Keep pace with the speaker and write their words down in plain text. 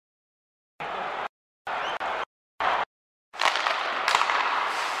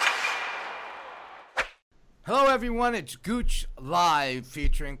everyone. It's Gouche Live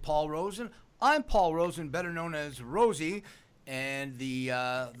featuring Paul Rosen. I'm Paul Rosen, better known as Rosie, and the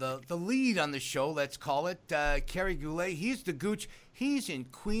lead on the show, let's call it, Kerry Goulet. He's the Gouche. He's in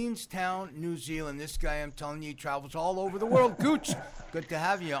Queenstown, New Zealand. This guy, I'm telling you, he travels all over the world. Gouche, good to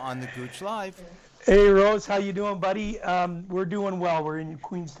have you on the Gouche Live. Hey, Rose, how you doing, buddy? We're doing well. We're in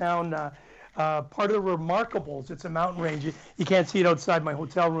Queenstown, part of the Remarkables. It's a mountain range. You can't see it outside my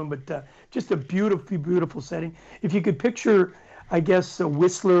hotel room, but just a beautiful, beautiful setting. If you could picture, I guess,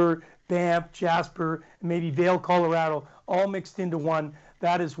 Whistler, Banff, Jasper, and maybe Vail, Colorado, all mixed into one,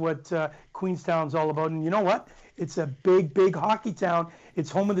 that is what Queenstown's all about. And you know what? It's a big, big hockey town.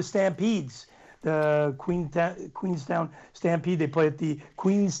 It's home of the Stampedes. The Queenstown Stampede, they play at the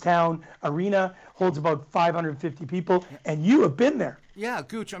Queenstown Arena, holds about 550 people, and you have been there. Yeah,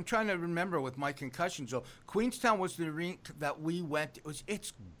 Gouche, I'm trying to remember with my concussion. So Queenstown was the rink that we went.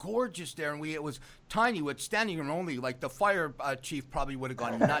 It's gorgeous there, and it was tiny with standing room only. Like the fire chief probably would have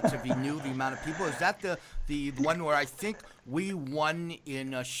gone nuts if he knew the amount of people. Is that the one where I think we won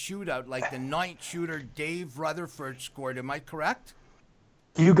in a shootout, like the ninth shooter Dave Rutherford scored? Am I correct?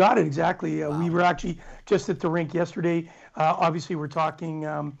 You got it, exactly. Wow. We were actually just at the rink yesterday. Obviously, we're talking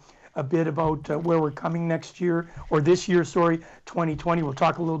a bit about where we're coming next year, or this year, sorry, 2020. We'll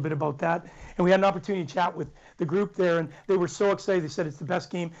talk a little bit about that. And we had an opportunity to chat with the group there, and they were so excited. They said it's the best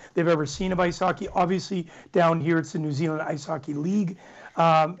game they've ever seen of ice hockey. Obviously, down here, it's the New Zealand Ice Hockey League.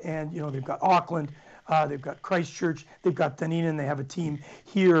 And, you know, they've got Auckland, they've got Christchurch, they've got Dunedin, they have a team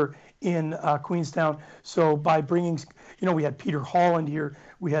here in Queenstown. So by bringing, you know, we had Peter Holland here,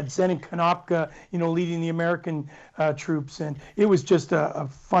 we had Zenon Kenopka, you know, leading the American troops, and it was just a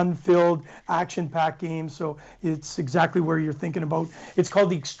fun-filled, action-packed game. So it's exactly where you're thinking about. It's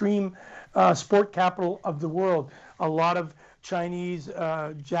called the Extreme Sport Capital of the World. A lot of Chinese,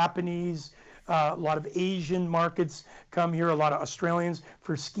 Japanese, a lot of Asian markets come here, a lot of Australians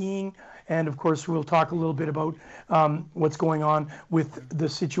for skiing. And of course, we'll talk a little bit about what's going on with the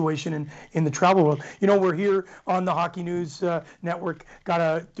situation in the travel world. You know, we're here on the Hockey News Network. Got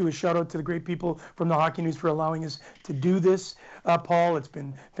to do a shout out to the great people from the Hockey News for allowing us to do this, Paul. It's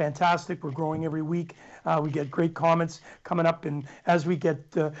been fantastic. We're growing every week. We get great comments coming up. And as we get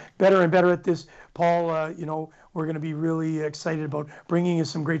better and better at this, Paul, you know, we're going to be really excited about bringing you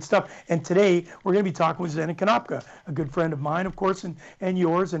some great stuff. And today, we're going to be talking with Zenon Kenopka, a good friend of mine, of course, and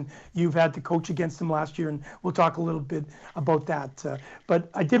yours. And you've had to coach against him last year, and we'll talk a little bit about that. But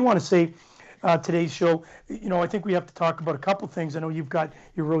I did want to say, today's show, you know, I think we have to talk about a couple things. I know you've got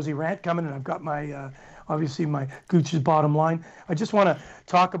your Rosie rant coming, and I've got my, obviously, my Gooch's bottom line. I just want to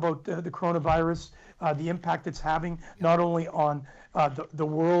talk about the coronavirus, the impact it's having, not only on the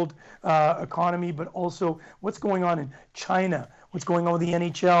world economy, but also what's going on in China, what's going on with the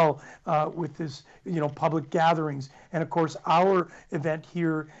NHL, with this, you know, public gatherings, and of course our event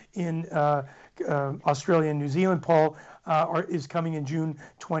here in Australia and New Zealand, Paul, is coming in June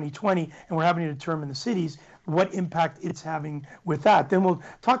 2020, and we're having to determine the cities what impact it's having with that. Then we'll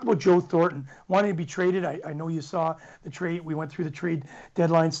talk about Joe Thornton wanting to be traded. I know you saw the trade. We went through the trade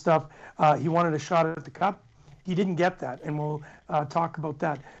deadline stuff. He wanted a shot at the cup. He didn't get that, and we'll talk about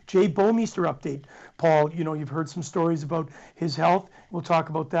that. Jay Bouwmeester update. Paul, you know, you've heard some stories about his health. We'll talk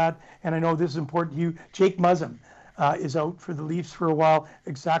about that, and I know this is important to you. Jake Muzzin is out for the Leafs for a while,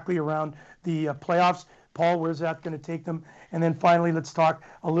 exactly around the playoffs. Paul, where's that going to take them? And then finally, let's talk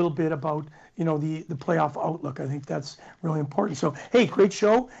a little bit about, you know, the playoff outlook. I think that's really important. So, hey, great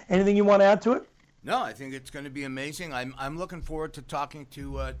show. Anything you want to add to it? No, I think it's going to be amazing. I'm looking forward to talking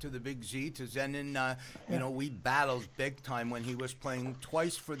to the Big Z, to Zenon. You know, we battled big time when he was playing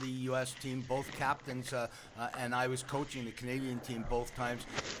twice for the U.S. team, both captains, and I was coaching the Canadian team both times.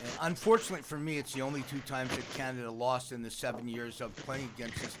 And unfortunately for me, it's the only two times that Canada lost in the 7 years of playing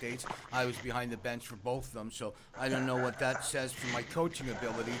against the States. I was behind the bench for both of them, so I don't know what that says for my coaching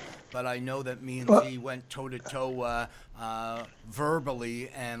ability, but I know that me and Z went toe-to-toe verbally,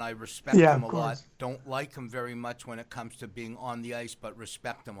 and I respect him a lot. Don't like him very much when it comes to being on the ice, but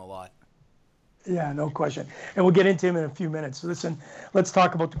respect him a lot. Yeah, no question. And we'll get into him in a few minutes. So listen, let's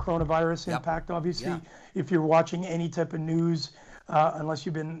talk about the coronavirus impact. Obviously, if you're watching any type of news, unless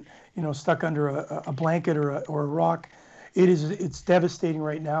you've been, you know, stuck under a blanket or a rock, it's devastating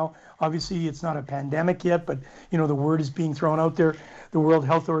right now. Obviously, it's not a pandemic yet, but, you know, the word is being thrown out there. The World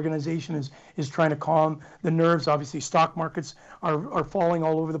Health Organization is trying to calm the nerves. Obviously, stock markets are falling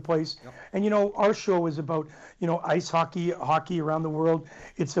all over the place. Yep. And, you know, our show is about, you know, ice hockey around the world.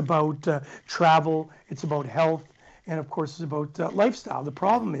 It's about travel. It's about health. And, of course, it's about lifestyle. The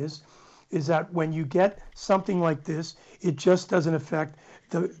problem is is that when you get something like this, it just doesn't affect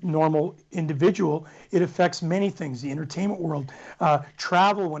the normal individual. It affects many things, the entertainment world,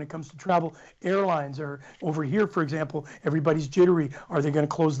 travel. When it comes to travel, airlines are over here, for example, everybody's jittery. Are they going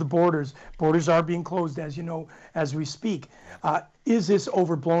to close the borders? Borders are being closed, as you know, as we speak. Is this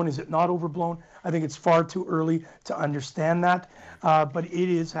overblown? Is it not overblown? I think it's far too early to understand that, but it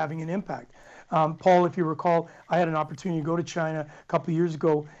is having an impact. Paul, if you recall, I had an opportunity to go to China a couple of years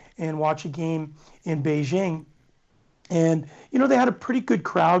ago and watch a game in Beijing. And, they had a pretty good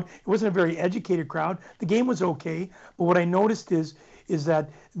crowd. It wasn't a very educated crowd. The game was okay. But what I noticed is that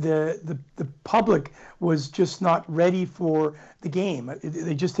the public was just not ready for the game.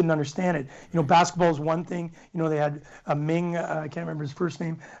 They just didn't understand it. Basketball is one thing. They had a Ming, I can't remember his first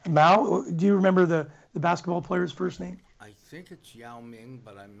name, Mao. Do you remember the basketball player's first name? I think it's Yao Ming,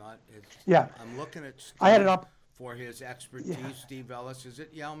 but I'm not. Yeah. I'm looking at Steve I had it for his expertise. Yeah. Steve Ellis. Is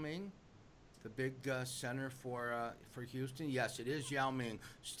it Yao Ming? The big center for Houston? Yes, it is Yao Ming.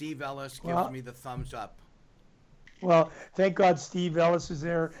 Steve Ellis gives me the thumbs up. Well, thank God Steve Ellis is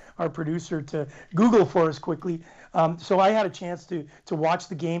there, our producer, to Google for us quickly. So I had a chance to watch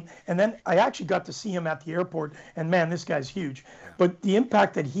the game, and then I actually got to see him at the airport, and man, this guy's huge. Yeah. But the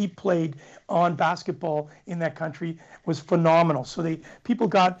impact that he played on basketball in that country was phenomenal. So people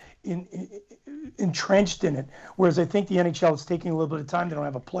got entrenched in it, whereas I think the NHL is taking a little bit of time. They don't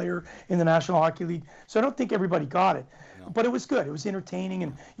have a player in the National Hockey League, so I don't think everybody got it. No. But it was good. It was entertaining,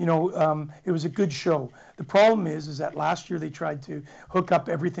 and it was a good show. The problem is that last year they tried to hook up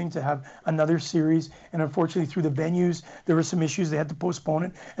everything to have another series, and unfortunately through the venues there were some issues. They had to postpone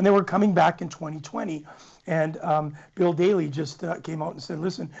it, and they were coming back in 2020. And Bill Daly just came out and said,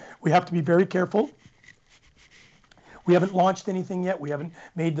 "Listen, we have to be very careful. We haven't launched anything yet. We haven't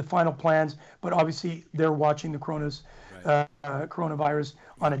made the final plans, but obviously they're watching the coronavirus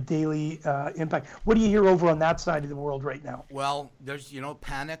on a daily impact." What do you hear over on that side of the world right now? Well, there's,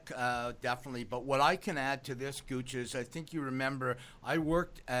 panic, definitely. But what I can add to this, Gouche, is I think you remember I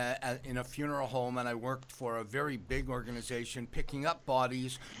worked in a funeral home, and I worked for a very big organization picking up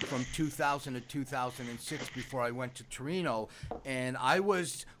bodies from 2000 to 2006 before I went to Torino. And I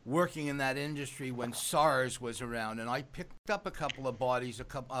was working in that industry when SARS was around, and I picked up a couple of bodies,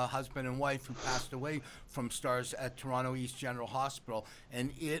 a husband and wife who passed away from SARS at Toronto East General Hospital,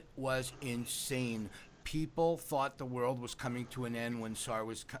 and it was insane. People thought the world was coming to an end when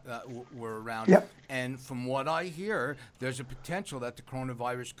SARS were around. Yep. And from what I hear, there's a potential that the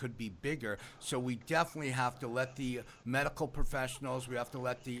coronavirus could be bigger. So we definitely have to let the medical professionals, we have to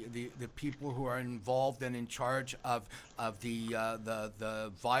let the people who are involved and in charge of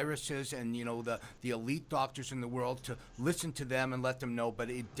the viruses and the elite doctors in the world, to listen to them and let them know. But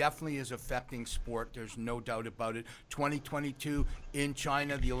it definitely is affecting sport. There's no doubt about it. 2022 in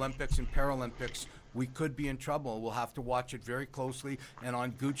China, the Olympics and Paralympics, we could be in trouble. We'll have to watch it very closely. And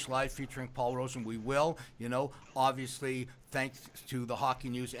on Gouche Live featuring Paul Rosen, we will. Obviously, thanks to the Hockey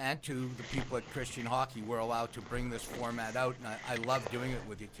News and to the people at Christian Hockey, we're allowed to bring this format out. And I love doing it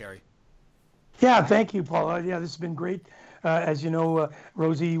with you, Kerry. Yeah, thank you, Paul. Yeah, this has been great. As you know,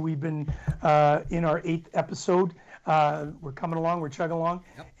 Rosie, we've been in our 8th episode. We're coming along, we're chugging along,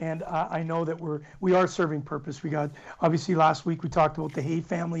 yep. And I know that we are serving purpose. We got, obviously last week we talked about the Hay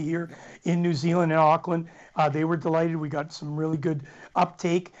family here in New Zealand, in Auckland. They were delighted. We got some really good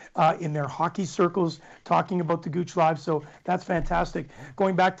uptake in their hockey circles talking about the Gouche Live, so that's fantastic.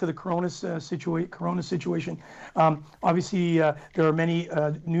 Going back to the corona situation, obviously there are many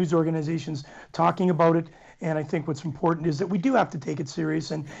news organizations talking about it. And I think what's important is that we do have to take it serious.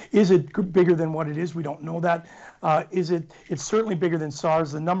 And is it bigger than what it is? We don't know that. It's certainly bigger than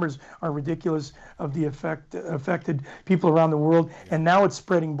SARS. The numbers are ridiculous of the affected people around the world. And now it's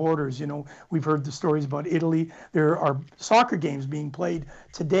spreading borders. We've heard the stories about Italy. There are soccer games being played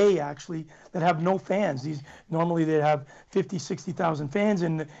today, actually, that have no fans. Normally they'd have 50, 60,000 fans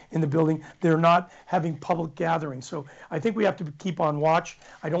in the building. They're not having public gatherings. So I think we have to keep on watch.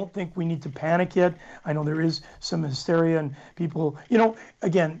 I don't think we need to panic yet. I know there is some hysteria and people,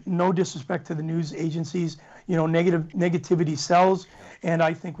 again, no disrespect to the news agencies, negativity sells. And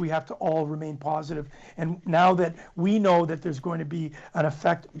I think we have to all remain positive. And now that we know that there's going to be an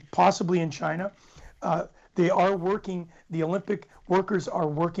effect possibly in China, they are working, the Olympic workers are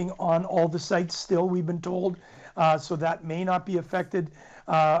working on all the sites still, we've been told. So that may not be affected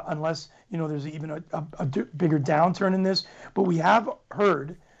unless, there's even a bigger downturn in this. But we have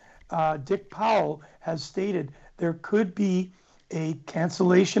heard, Dick Powell has stated there could be a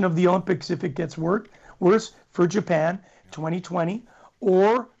cancellation of the Olympics if it gets worse for Japan 2020,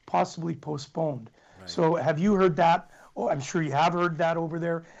 or possibly postponed. Right. So have you heard that Oh, I'm sure you have heard that over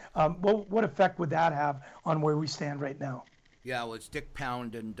there. What effect would that have on where we stand right now? Yeah, well, it's Dick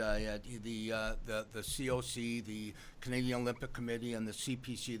Pound and the COC, the Canadian Olympic Committee, and the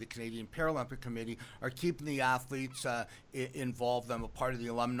CPC, the Canadian Paralympic Committee, are keeping the athletes involved. I'm a part of the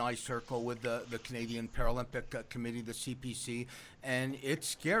alumni circle with the Canadian Paralympic Committee, the CPC, and it's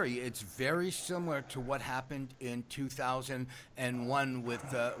scary. It's very similar to what happened in 2001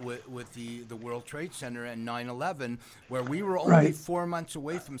 with the World Trade Center and 9/11, where we were only Right. 4 months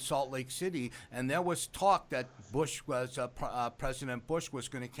away from Salt Lake City, and there was talk that President Bush was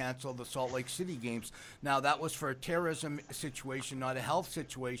going to cancel the Salt Lake City games. Now, that was for a terrorism situation, not a health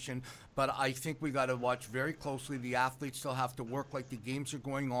situation. But I think we got to watch very closely. The athletes still have to work like the games are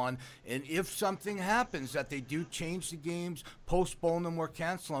going on. And if something happens that they do change the games, postpone them, or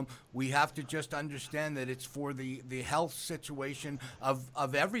cancel them, we have to just understand that it's for the health situation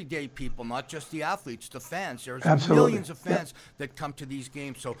of everyday people, not just the athletes, the fans. There's Absolutely. millions of fans that come to these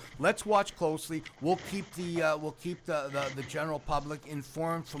games. So let's watch closely. We'll keep the general public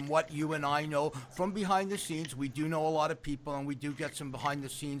informed from what you and I know from behind the scenes. We do know a lot of people, and we do get some behind the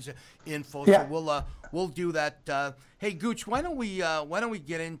scenes info. Yeah. So we'll do that. Hey, Gouche, why don't we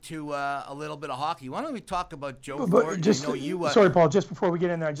get into a little bit of hockey? Why don't we talk about Joe Thornton? Just, I know you, sorry, Paul, just before we get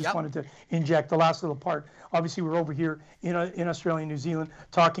in there, I just Yep. wanted to inject the last little part. Obviously, we're over here in Australia and New Zealand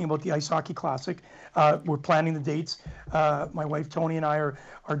talking about the Ice Hockey Classic. We're planning the dates. My wife, Tony, and I are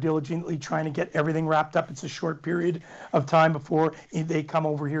diligently trying to get everything wrapped up. It's a short period of time before they come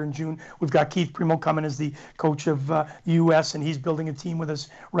over here in June. We've got Keith Primo coming as the coach of U.S., and he's building a team with us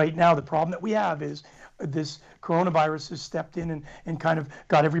right now. The problem that we have is this coronavirus has stepped in and kind of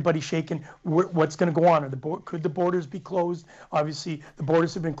got everybody shaken. What's going to go on? Could the borders be closed? Obviously, the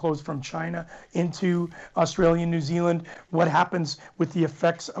borders have been closed from China into Australia and New Zealand. What happens with the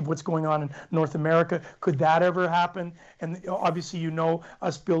effects of what's going on in North America? Could that ever happen? And obviously,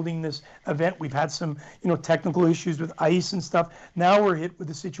 us building this event, we've had some, technical issues with ice and stuff. Now we're hit with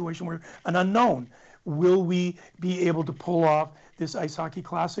a situation where an unknown. Will we be able to pull off this Ice Hockey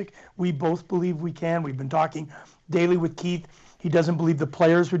Classic? We both believe we can. We've been talking daily with Keith. He doesn't believe the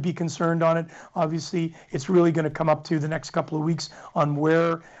players would be concerned on it. Obviously, it's really going to come up to the next couple of weeks on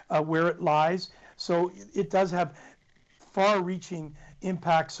where it lies. So it does have far-reaching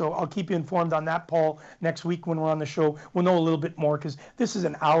impact. So I'll keep you informed on that, Paul, next week when we're on the show. We'll know a little bit more because this is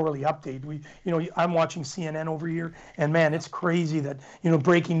an hourly update. I'm watching CNN over here, and man, it's crazy that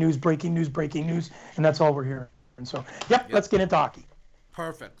breaking news, and that's all we're hearing. And so, let's get into hockey.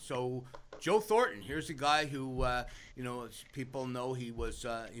 Perfect. So Joe Thornton, here's a guy who, as people know, he was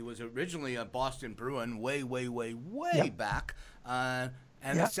originally a Boston Bruin way back, and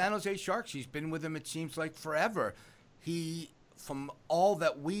the San Jose Sharks. He's been with them, it seems like, forever. From all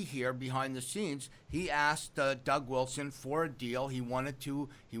that we hear behind the scenes, he asked Doug Wilson for a deal. He wanted to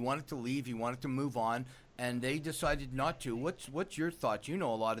leave. He wanted to move on, and they decided not to. What's your thoughts? You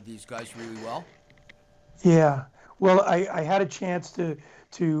know a lot of these guys really well. Yeah. Well, I had a chance to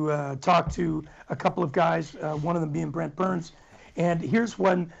talk to a couple of guys, one of them being Brent Burns. And here's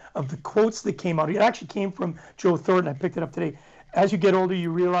one of the quotes that came out. It actually came from Joe Thornton. I picked it up today. As you get older,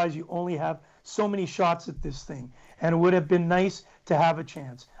 you realize you only have so many shots at this thing. And it would have been nice to have a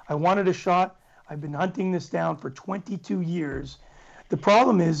chance. I wanted a shot. I've been hunting this down for 22 years. The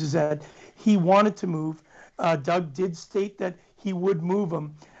problem is that he wanted to move. Doug did state that he would move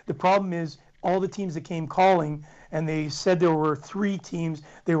him. The problem is all the teams that came calling, and they said there were 3 teams,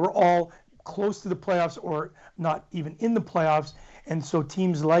 they were all close to the playoffs or not even in the playoffs. And so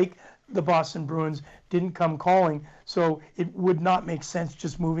teams like the Boston Bruins didn't come calling. So it would not make sense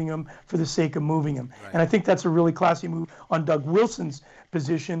just moving him for the sake of moving him. Right. And I think that's a really classy move on Doug Wilson's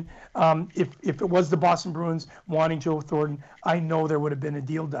position. If it was the Boston Bruins wanting Joe Thornton, I know there would have been a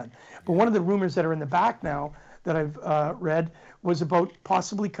deal done. But one of the rumors that are in the back now that I've read was about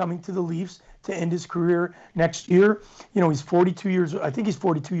possibly coming to the Leafs to end his career next year. He's 42 years old. I think he's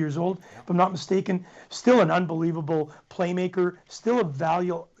 42 years old, if I'm not mistaken. Still an unbelievable playmaker, still a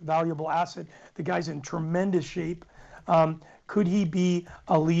valuable asset. The guy's in tremendous shape. Could he be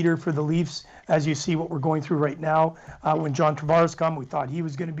a leader for the Leafs as you see what we're going through right now? When John Tavares come, we thought he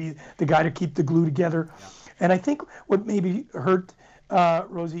was going to be the guy to keep the glue together. Yeah. And I think what maybe hurt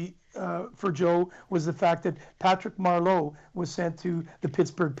Rosie for Joe was the fact that Patrick Marleau was sent to the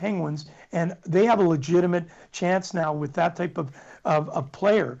Pittsburgh Penguins, and they have a legitimate chance now with that type of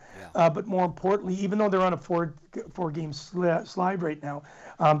player. Yeah. But more importantly, even though they're on a four-game slide right now,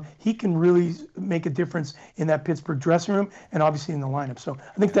 he can really make a difference in that Pittsburgh dressing room and obviously in the lineup. So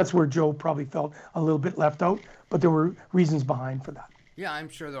I think that's where Joe probably felt a little bit left out, but there were reasons behind for that. Yeah, I'm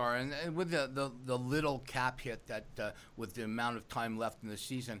sure there are, and with the little cap hit that with the amount of time left in the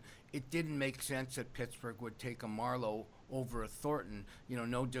season, it didn't make sense that Pittsburgh would take a Marleau over a Thornton.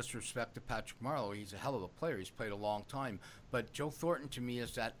 No disrespect to Patrick Marleau, he's a hell of a player. He's played a long time, but Joe Thornton to me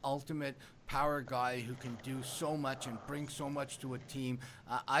is that ultimate power guy who can do so much and bring so much to a team.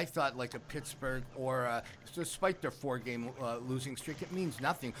 I thought like a Pittsburgh or despite their 4-game losing streak, it means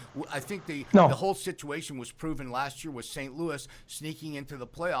nothing. I think the whole situation was proven last year with St. Louis sneaking into the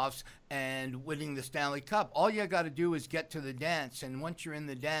playoffs and winning the Stanley Cup. All you got to do is get to the dance, and once you're in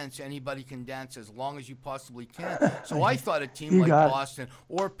the dance, anybody can dance as long as you possibly can. So I thought a team like Boston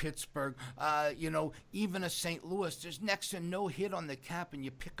or Pittsburgh, even a St. Louis, there's next to no hit on the cap, and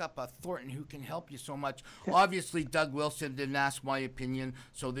you pick up a Thornton who can help you so much. Obviously, Doug Wilson didn't ask my opinion,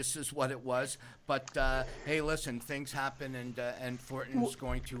 so this is what it was. But hey, listen, things happen, and Thornton's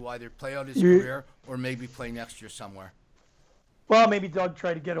going to either play out his career or maybe play next year somewhere. Well, maybe Doug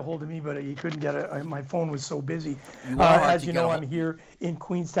tried to get a hold of me, but he couldn't get it. My phone was so busy. As you know, I'm here in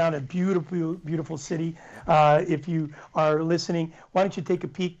Queenstown, a beautiful, beautiful city. If you are listening, why don't you take a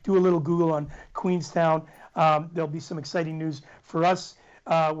peek, do a little Google on Queenstown. There'll be some exciting news for us.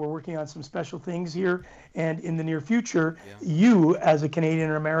 We're working on some special things here, and in the near future, you as a Canadian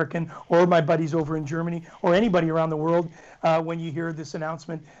or American, or my buddies over in Germany, or anybody around the world, when you hear this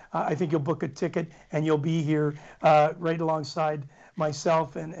announcement, I think you'll book a ticket and you'll be here right alongside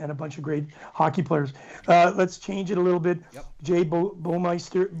myself and a bunch of great hockey players. Let's change it a little bit. Jay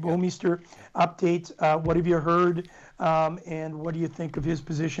Bouwmeester, update. What have you heard, and what do you think of his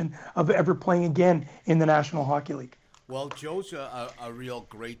position of ever playing again in the National Hockey League? Well, Joe's a real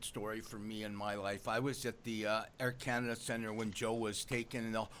great story for me in my life. I was at the Air Canada Center when Joe was taken,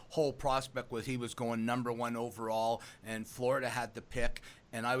 and the whole prospect was he was going number 1 overall, and Florida had the pick.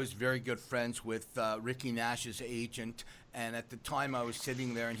 And I was very good friends with Ricky Nash's agent. And at the time I was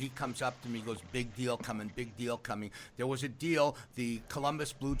sitting there, and he comes up to me, goes, big deal coming, big deal coming. There was a deal. The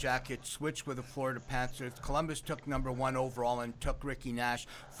Columbus Blue Jackets switched with the Florida Panthers. Columbus took number 1 overall and took Ricky Nash.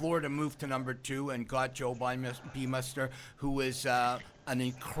 Florida moved to number 2 and got Joe Bouwmeester, who is an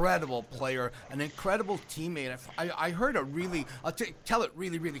incredible player, an incredible teammate. I heard I'll tell it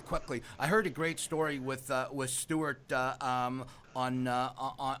really, really quickly. I heard a great story with Stewart on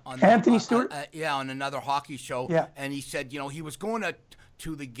Anthony Stewart? On another hockey show. Yeah. And he said, he was going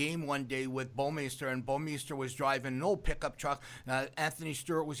to the game one day with Bouwmeester, and Bouwmeester was driving an old pickup truck. Anthony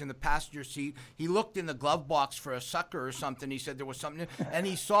Stewart was in the passenger seat. He looked in the glove box for a sucker or something. He said there was something, and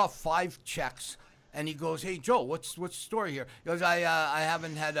he saw 5 checks. And he goes, hey, Joe, what's the story here? He goes, I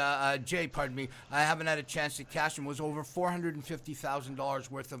haven't had, Jay, pardon me, I haven't had a chance to cash him. It was over $450,000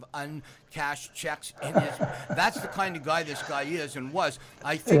 worth of uncashed checks in his. That's the kind of guy this guy is and was.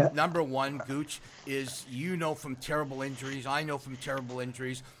 I think number 1, Gouche, is from terrible injuries. I know from terrible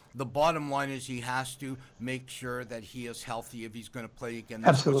injuries. The bottom line is he has to make sure that he is healthy if he's going to play again.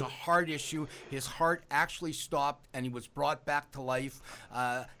 This was a heart issue. His heart actually stopped, and he was brought back to life.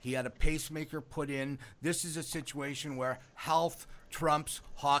 He had a pacemaker put in. This is a situation where health trumps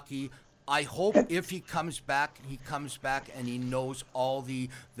hockey. I hope if he comes back and he knows all the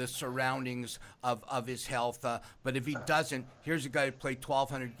surroundings of his health. But if he doesn't, here's a guy who played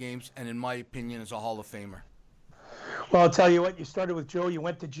 1,200 games and, in my opinion, is a Hall of Famer. Well, I'll tell you what, you started with Joe, you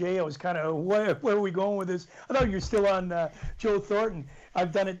went to Jay. I was kind of, where are we going with this? I thought you were still on Joe Thornton.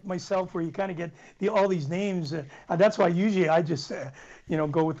 I've done it myself where you kind of get all these names. That's why usually I just,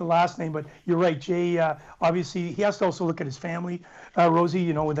 go with the last name. But you're right, Jay, obviously, he has to also look at his family.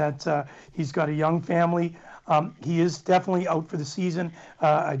 Rosie, that he's got a young family. He is definitely out for the season.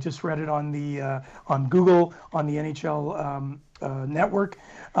 I just read it on on Google, on the NHL network.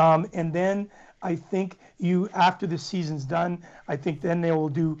 And then I think after the season's done, I think then they will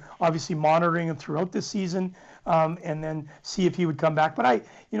do obviously monitoring him throughout the season, and then see if he would come back. But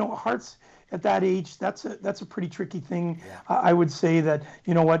hearts at that age, that's a pretty tricky thing. Yeah. I would say that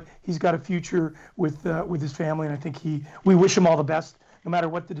he's got a future with his family, and I think we wish him all the best, no matter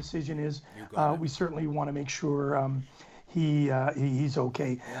what the decision is. We certainly want to make sure he's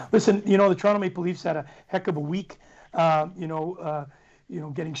okay. Yeah. Listen, the Toronto Maple Leafs had a heck of a week.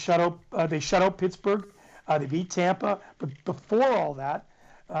 Getting shut out. They shut out Pittsburgh. They beat Tampa. But before all that,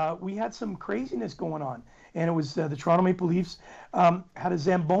 we had some craziness going on. And it was the Toronto Maple Leafs had a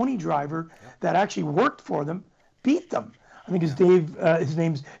Zamboni driver that actually worked for them, beat them. I think his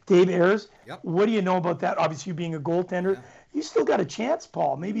name's Dave Ayres. Yep. What do you know about that? Obviously, you being a goaltender, you still got a chance,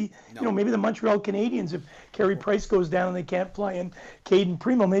 Paul. Maybe No. maybe the Montreal Canadiens, if Carey Price goes down and they can't play, and Caden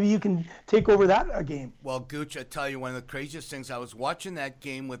Primo, maybe you can take over that game. Well, Gouche, I tell you, one of the craziest things, I was watching that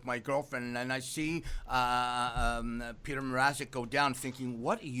game with my girlfriend, and I see Peter Mrazek go down, thinking,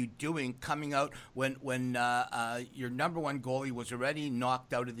 what are you doing coming out when your number one goalie was already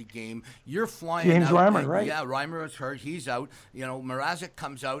knocked out of the game? You're flying James out. Reimer, right? Yeah, Reimer is hurt. He's out. Mrazek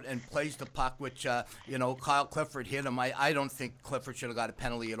comes out and plays the puck, which, Kyle Clifford hit him. I don't think Clifford should have got a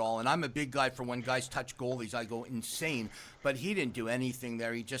penalty at all. And I'm a big guy for when guys touch goalies. I go insane. But he didn't do anything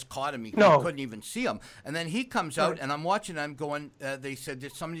there. He just caught him. He couldn't even see him. And then he comes out, and I'm watching. I'm going, they said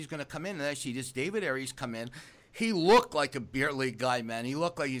that somebody's going to come in. And I see this David Aries come in. He looked like a beer league guy, man. He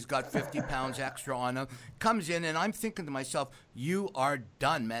looked like he's got 50 pounds extra on him. Comes in, and I'm thinking to myself, you are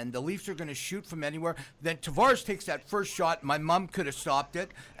done, man. The Leafs are going to shoot from anywhere. Then Tavares takes that first shot. My mom could have stopped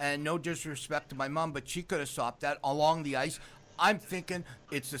it, and no disrespect to my mom, but she could have stopped that along the ice. I'm thinking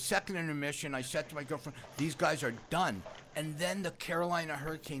it's the second intermission. I said to my girlfriend, these guys are done. And then the Carolina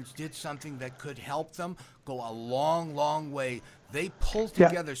Hurricanes did something that could help them go a long, long way. They pulled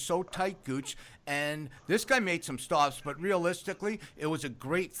together so tight, Gooch, and this guy made some stops, but realistically, it was a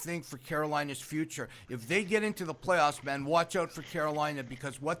great thing for Carolina's future. If they get into the playoffs, man, watch out for Carolina,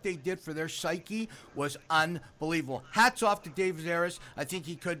 because what they did for their psyche was unbelievable. Hats off to David Aris. I think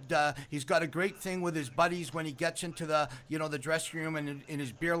he could. He's got a great thing with his buddies when he gets into the the dressing room and in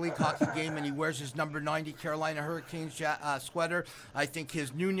his beer league hockey game, and he wears his number 90 Carolina Hurricanes sweater. I think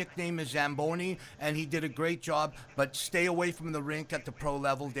his new nickname is Zamboni, and he did a great job. But stay away from the rink at the pro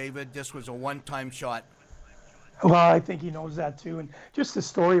level, David. This was a one-time shot. Well, I think he knows that too. And just the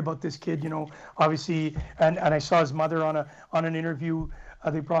story about this kid, obviously, and I saw his mother on an interview.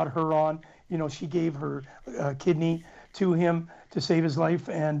 They brought her on. She gave her kidney to him to save his life,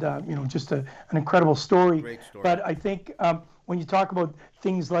 and just an incredible story. Great story. But I think when you talk about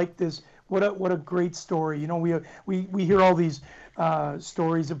things like this, what a great story. We hear all these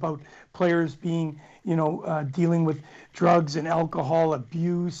stories about players being dealing with drugs and alcohol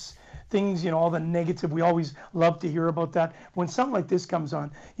abuse, things, all the negative. We always love to hear about that. When something like this comes on,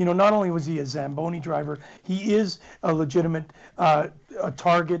 not only was he a Zamboni driver, he is a legitimate a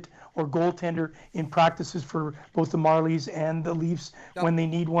target or goaltender in practices for both the Marlies and the Leafs when they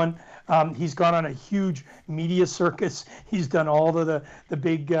need one. He's gone on a huge media circus. He's done all the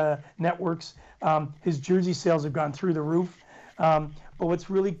big networks. His jersey sales have gone through the roof. But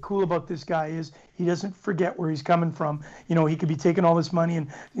what's really cool about this guy is he doesn't forget where he's coming from. He could be taking all this money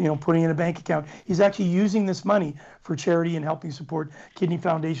and, putting in a bank account. He's actually using this money for charity and helping support Kidney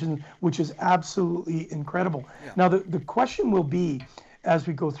Foundation, which is absolutely incredible. Yeah. Now, the question will be, as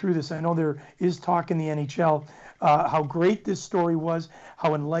we go through this, I know there is talk in the NHL, how great this story was,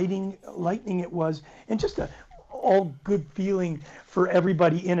 how enlightening it was, and just all good feeling for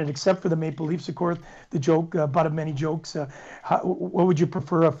everybody in it, except for the Maple Leafs, of course. The joke, butt of many jokes. What would you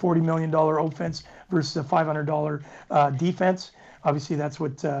prefer, a $40 million offense versus a $500 defense? Obviously, that's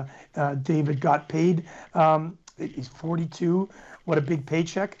what David got paid. He's 42. What a big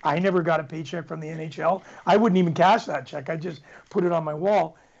paycheck. I never got a paycheck from the NHL. I wouldn't even cash that check. I just put it on my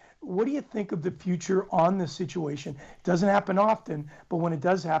wall. What do you think of the future on this situation? It doesn't happen often, but when it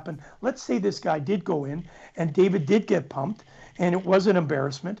does happen, let's say this guy did go in and David did get pumped and it was an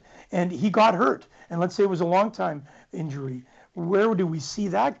embarrassment and he got hurt. And let's say it was a long-time injury. Where do we see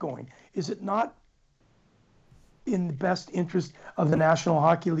that going? Is it not in the best interest of the National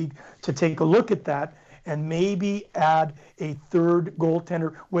Hockey League to take a look at that and maybe add a third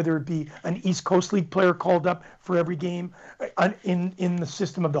goaltender, whether it be an East Coast League player called up for every game in the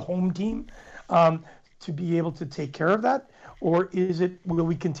system of the home team, to be able to take care of that? Or will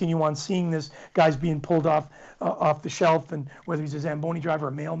we continue on seeing this guys being pulled off the shelf, and whether he's a Zamboni driver,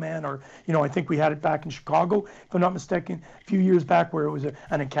 a mailman, or, I think we had it back in Chicago, if I'm not mistaken, a few years back, where it was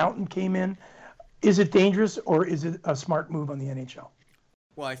an accountant came in. Is it dangerous, or is it a smart move on the NHL?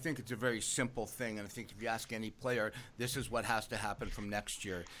 Well, I think it's a very simple thing, and I think if you ask any player, this is what has to happen from next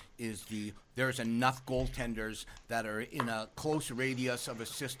year, there's enough goaltenders that are in a close radius of a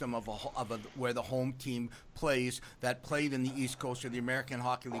system of where the home team plays, that played in the East Coast or the American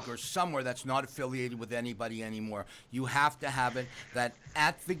Hockey League or somewhere that's not affiliated with anybody anymore. You have to have it that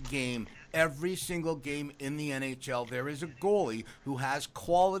at the game, every single game in the NHL, there is a goalie who has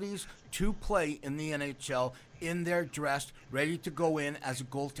qualities to play in the NHL in their dress, ready to go in as a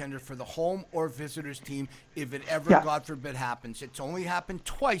goaltender for the home or visitors team if it ever, God forbid, happens. It's only happened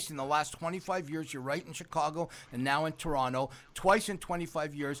twice in the last 25 years. You're right, in Chicago and now in Toronto. Twice in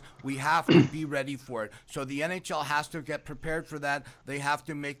 25 years. We have to be ready for it. So the NHL has to get prepared for that. They have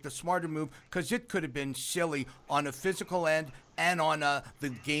to make the smarter move, because it could have been silly on a physical end and on the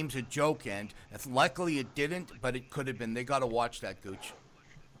game's a joke end. Luckily it didn't, but it could have been. They got to watch that, Gouche.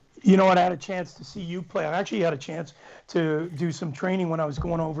 You know what? I had a chance to see you play. I actually had a chance to do some training when I was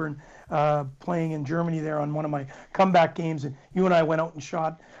going over and playing in Germany there on one of my comeback games. And you and I went out and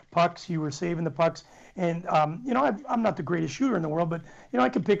shot pucks. You were saving the pucks. And, I'm not the greatest shooter in the world, but, I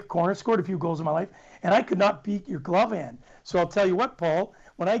could pick a corner, scored a few goals in my life, and I could not beat your glove hand. So I'll tell you what, Paul,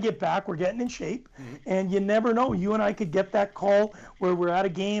 when I get back, we're getting in shape, and you never know. You and I could get that call where we're at a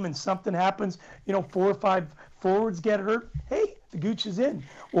game and something happens, 4 or 5 forwards get hurt. Hey, the Gouche is in.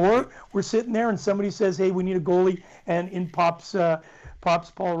 Or we're sitting there and somebody says, hey, we need a goalie, and in pops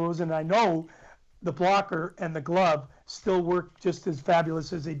Paul Rosen. And I know the blocker and the glove still work just as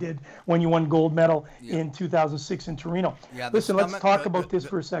fabulous as they did when you won gold medal in 2006 in Torino. Listen, let's talk about this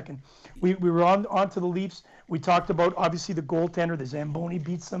for a second. We were on to the Leafs. We talked about, obviously, the goaltender. The Zamboni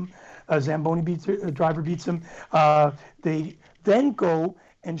beats them. Driver beats them. They then go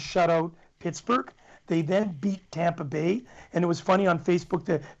and shut out Pittsburgh. They then beat Tampa Bay, and it was funny on Facebook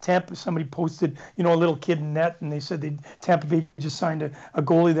that somebody posted, a little kid in net, and they said Tampa Bay just signed a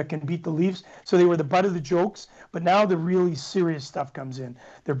goalie that can beat the Leafs. So they were the butt of the jokes, but now the really serious stuff comes in.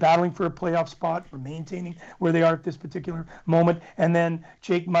 They're battling for a playoff spot, for maintaining where they are at this particular moment, and then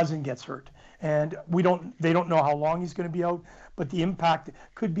Jake Muzzin gets hurt, and they don't know how long he's going to be out, but the impact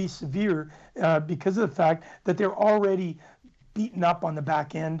could be severe because of the fact that they're already beaten up on the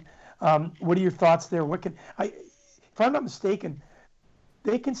back end. What are your thoughts there? If I'm not mistaken,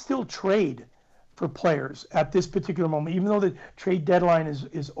 they can still trade for players at this particular moment, even though the trade deadline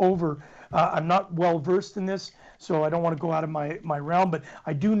is over. I'm not well versed in this, so I don't want to go out of my realm, but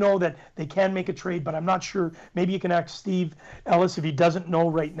I do know that they can make a trade, but I'm not sure. Maybe you can ask Steve Ellis if he doesn't know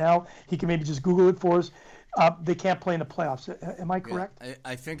right now. He can maybe just Google it for us. They can't play in the playoffs. Am I correct? Yeah,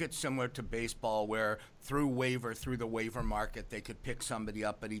 I think it's similar to baseball, where through the waiver market, they could pick somebody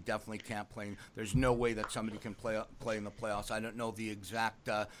up, but he definitely can't play. There's no way that somebody can play in the playoffs. I don't know the exact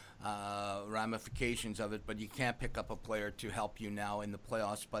ramifications of it, but you can't pick up a player to help you now in the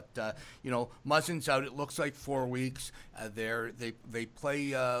playoffs. But Muzzin's out. It looks like 4 weeks. They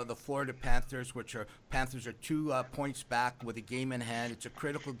play the Florida Panthers, Panthers are 2 points back with a game in hand. It's a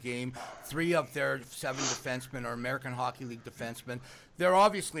critical game. 3 of their 7 defensemen are American Hockey League defensemen. They're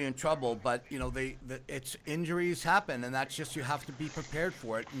obviously in trouble, but it's injuries happen, and that's just, you have to be prepared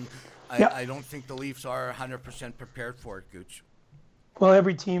for it. And I don't think the Leafs are 100% prepared for it, Gouche. Well,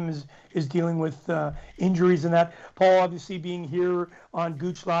 every team is dealing with injuries and that. Paul, obviously being here on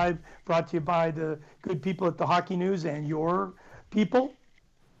Gouche Live, brought to you by the good people at the Hockey News and your people.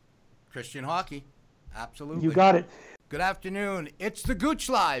 Christian Hockey. Absolutely. You got it. Good afternoon. It's the Gouche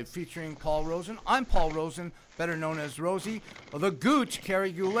Live featuring Paul Rosen. I'm Paul Rosen, better known as Rosie. Well, the Gouche,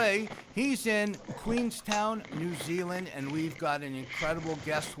 Kerry Goulet, he's in Queenstown, New Zealand, and we've got an incredible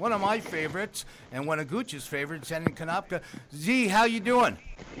guest, one of my favorites, and one of Gouche's favorites, Zenon Kenopka. Z, how you doing?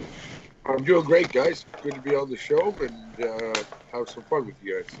 I'm doing great, guys. Good to be on the show and have some fun with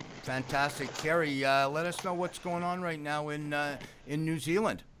you guys. Fantastic. Kerry, let us know what's going on right now in New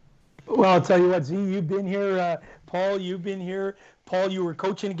Zealand. Well, I'll tell you what, Z, you've been here. Paul, you've been here. Paul, you were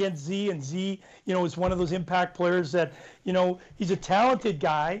coaching against Z, and Z, is one of those impact players that, he's a talented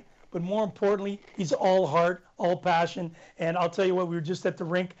guy, but more importantly, he's all heart, all passion. And I'll tell you what, we were just at the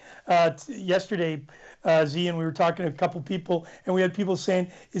rink yesterday, Z, and we were talking to a couple people, and we had people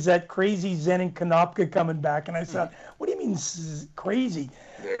saying, is that crazy Zenon Kenopka coming back? And I thought, what do you mean crazy?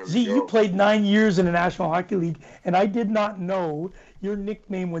 Z, you played 9 years in the National Hockey League, and I did not know your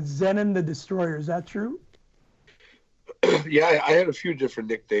nickname was Zenon the Destroyer. Is that true? Yeah, I had a few different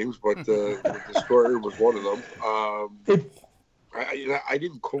nicknames, but the Destroyer was one of them. I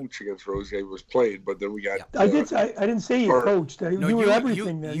didn't coach against Rosie. I was playing, but then we got. I didn't say you coached. You were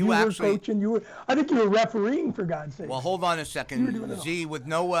everything there. You were coaching. I think you were refereeing, for God's sake. Well, hold on a second, Z. With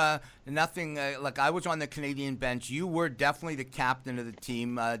nothing, like I was on the Canadian bench. You were definitely the captain of the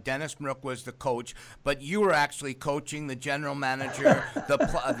team. Dennis Mrook was the coach, but you were actually coaching the general manager,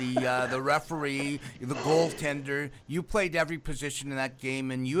 the referee, the goaltender. You played every position in that game,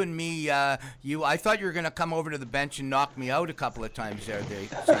 and you and me, I thought you were going to come over to the bench and knock me out a couple of times there,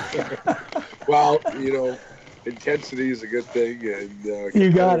 Dave. Well, intensity is a good thing, and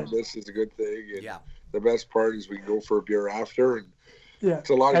You got it. competitiveness is a good thing. And Yeah. the best part is we can go for a beer after. And Yeah. it's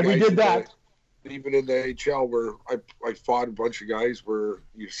a lot of And guys. we did that. Even in the NHL, where I fought a bunch of guys where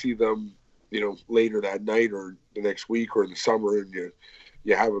you see them, later that night or the next week or in the summer, and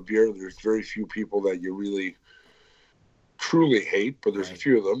you have a beer. There's very few people that you really truly hate, but there's a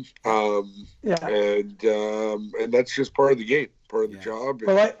few of them. And that's just part of the game, part of the job.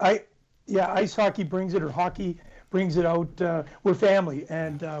 Well, ice hockey brings it, or hockey brings it out. We're family,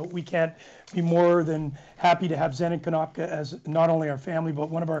 and we can't be more than happy to have Zenon Kenopka as not only our family, but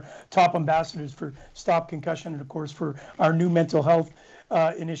one of our top ambassadors for Stop Concussion, and of course for our new mental health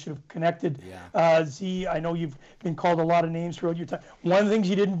initiative, Connected. Z, I know you've been called a lot of names throughout your time. One of the things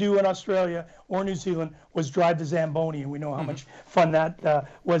you didn't do in Australia or New Zealand was drive the Zamboni, and we know how much fun that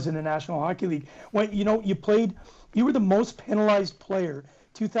was in the National Hockey League. When you were the most penalized player,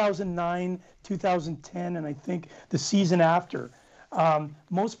 2009, 2010, and I think the season after.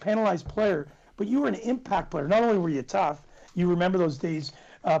 Most penalized player, but you were an impact player. Not only were you tough, you remember those days,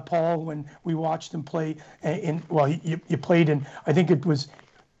 Paul, when we watched him play you played in, I think it was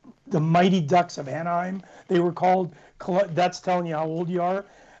the Mighty Ducks of Anaheim, they were called. That's telling you how old you are.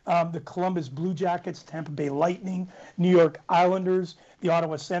 The Columbus Blue Jackets, Tampa Bay Lightning, New York Islanders, the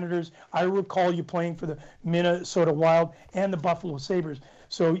Ottawa Senators. I recall you playing for the Minnesota Wild and the Buffalo Sabres.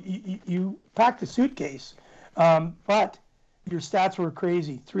 So you packed a suitcase, but your stats were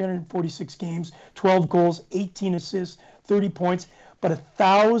crazy. 346 games, 12 goals, 18 assists, 30 points, but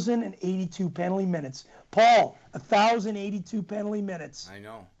 1,082 penalty minutes. Paul, 1,082 penalty minutes. I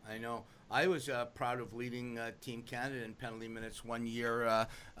know. I was proud of leading Team Canada in penalty minutes one year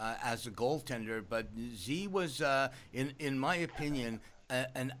as a goaltender, but Z was, in my opinion,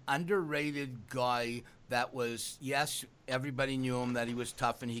 an underrated guy that was, yes, everybody knew him, that he was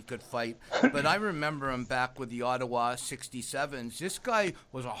tough and he could fight. But I remember him back with the Ottawa 67s. This guy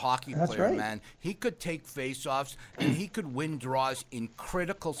was a hockey player, right. man. He could take face-offs and he could win draws in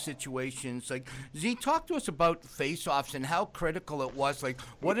critical situations. Like, Z, talk to us about face-offs and how critical it was. Like,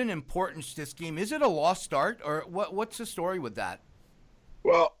 what an importance this game. Is it a lost start, or what's the story with that?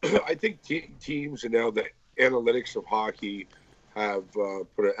 Well, I think teams and now the analytics of hockey have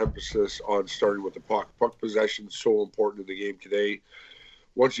put an emphasis on starting with the puck. Puck possession is so important in the game today.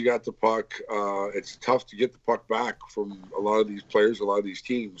 Once you got the puck, it's tough to get the puck back from a lot of these players, a lot of these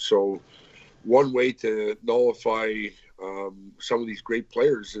teams. So one way to nullify some of these great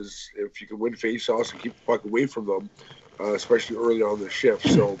players is if you can win faceoffs and keep the puck away from them, especially early on in the shift.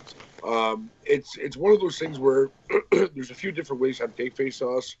 So it's one of those things where there's a few different ways how to take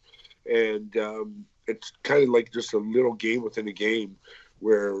faceoffs, and it's kind of like just a little game within a game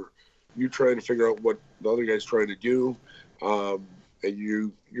where you're trying to figure out what the other guy's trying to do, and you're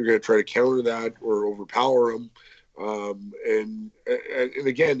going to try to counter that or overpower him. And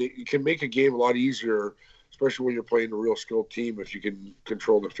again, it can make a game a lot easier, especially when you're playing a real skilled team, if you can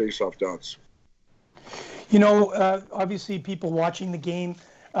control the face-off dots. Obviously people watching the game,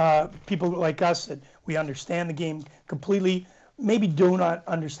 people like us that we understand the game completely, maybe do not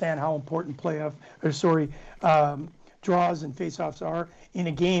understand how important draws and faceoffs are in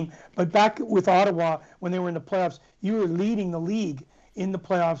a game. But back with Ottawa, when they were in the playoffs, you were leading the league in the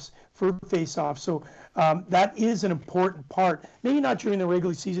playoffs for faceoffs. So that is an important part. Maybe not during the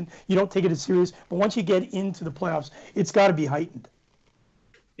regular season, you don't take it as serious, but once you get into the playoffs, it's got to be heightened.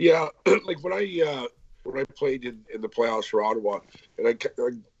 Yeah, like when I played in the playoffs for Ottawa, and I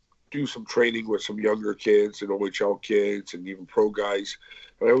do some training with some younger kids and OHL kids and even pro guys.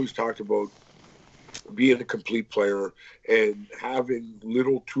 And I always talked about being a complete player and having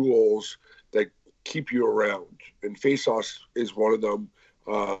little tools that keep you around. And face-offs is one of them.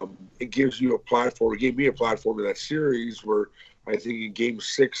 It gives you a platform. It gave me a platform in that series where I think in game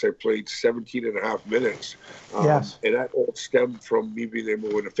 6, I played 17 and a half minutes. Yes. And that all stemmed from me being able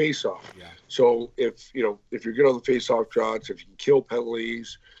to win a face-off. Yeah. So if you're good on the face-off shots, if you can kill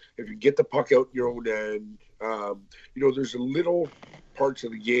penalties, if you get the puck out in your own end, there's a little parts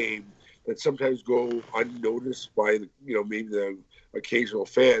of the game that sometimes go unnoticed by maybe the occasional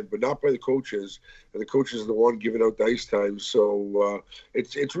fan, but not by the coaches. And the coaches are the one giving out the ice time. So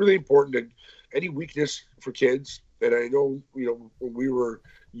it's really important that any weakness for kids. And I know when we were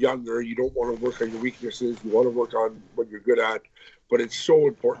younger, you don't want to work on your weaknesses. You want to work on what you're good at. But it's so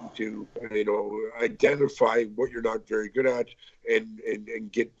important to identify what you're not very good at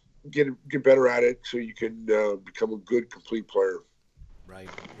and get better at it so you can become a good complete player. Right.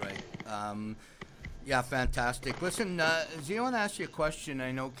 Yeah, fantastic. Listen, Zio, I want to ask you a question.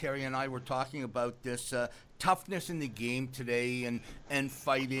 I know Kerry and I were talking about this toughness in the game today and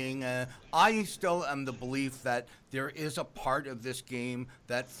fighting. I still am the belief that there is a part of this game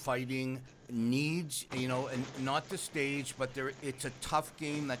that fighting needs, and not the stage, but it's a tough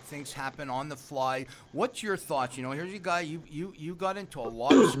game that things happen on the fly. What's your thoughts? Here's a guy, you got into a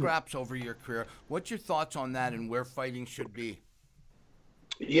lot of scraps over your career. What's your thoughts on that and where fighting should be?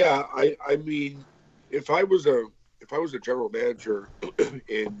 Yeah, I mean, if I was a general manager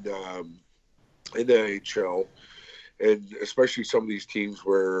in in the NHL, and especially some of these teams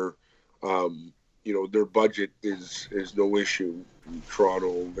where their budget is no issue, in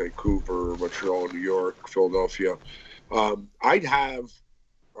Toronto, Vancouver, Montreal, New York, Philadelphia, I'd have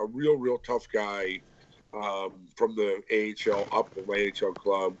a real tough guy from the AHL up to my NHL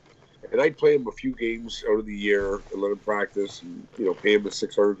club, and I'd play him a few games out of the year and let him practice, and pay him the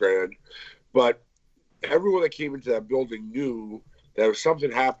 $600,000. But everyone that came into that building knew that if something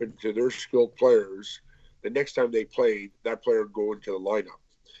happened to their skilled players, the next time they played, that player would go into the lineup.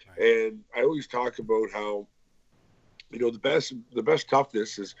 Right. And I always talk about how the best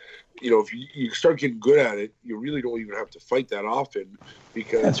toughness is, if you start getting good at it, you really don't even have to fight that often,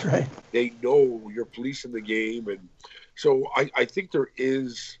 because that's right. They know you're policing the game. And so I think there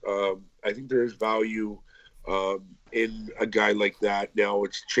is value in a guy like that. Now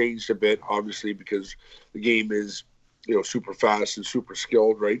it's changed a bit, obviously, because the game is super fast and super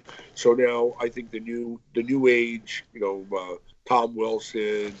skilled, right? So now I think the new age, Tom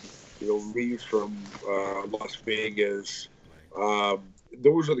Wilson, Reeves from Las Vegas.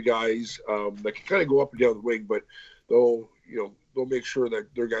 Those are the guys that can kind of go up and down the wing, but they'll make sure that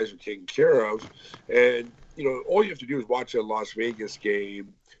their guys are taken care of. And all you have to do is watch a Las Vegas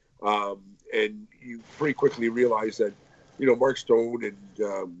game, and you pretty quickly realize that Mark Stone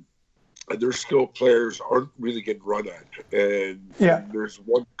and their skilled players aren't really getting run at. And there's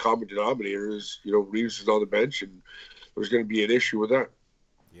one common denominator is Reeves is on the bench, and there's going to be an issue with that.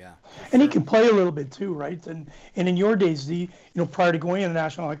 Yeah, and he can play a little bit too, right? And in your days, prior to going in the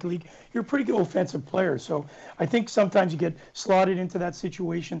National Hockey League, you're a pretty good offensive player. So I think sometimes you get slotted into that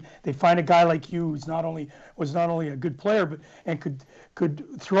situation. They find a guy like you who's was not only a good player, but and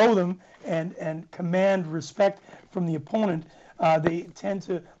could throw them and command respect from the opponent. They tend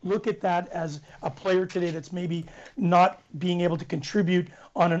to look at that as a player today that's maybe not being able to contribute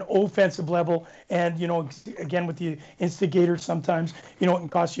on an offensive level. And, again, with the instigator, sometimes, it can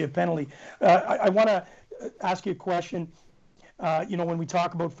cost you a penalty. I want to ask you a question. When we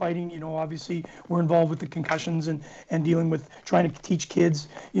talk about fighting, obviously we're involved with the concussions and dealing with trying to teach kids,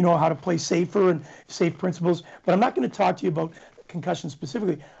 how to play safer and safe principles. But I'm not going to talk to you about concussions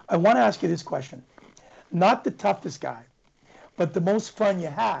specifically. I want to ask you this question. Not the toughest guy, but the most fun you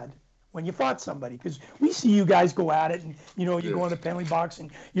had when you fought somebody, because we see you guys go at it and you go in the penalty box and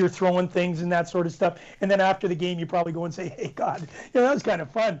you're throwing things and that sort of stuff, and then after the game you probably go and say, hey God, that was kind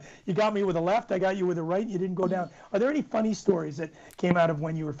of fun. You got me with a left, I got you with a right, and you didn't go down. Are there any funny stories that came out of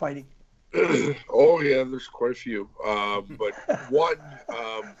when you were fighting? Oh yeah, there's quite a few, but one,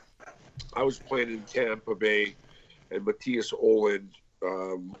 I was playing in Tampa Bay, and Matthias Ohlund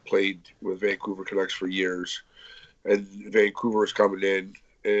played with Vancouver Canucks for years, and Vancouver was coming in,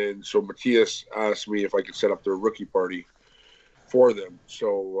 and so Matthias asked me if I could set up their rookie party for them.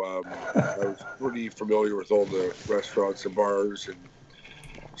 So I was pretty familiar with all the restaurants and bars, and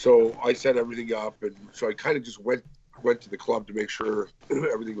so I set everything up, and so I kind of just went to the club to make sure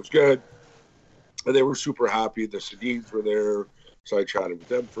everything was good, and they were super happy. The Sedins were there, so I chatted with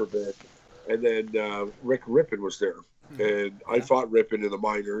them for a bit, and then Rick Rippon was there, and I fought Rippon in the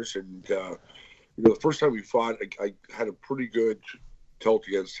minors, and the first time we fought, I had a pretty good tilt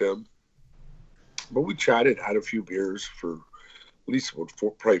against him. But we chatted, had a few beers for at least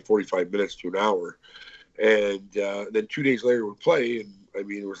probably 45 minutes to an hour. And then 2 days later we play, and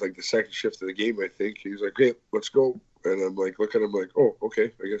it was like the second shift of the game, I think. He was like, hey, let's go. And I'm like, look at him like, oh,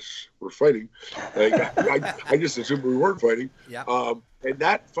 okay, I guess we're fighting. I just assumed we weren't fighting. Yeah. And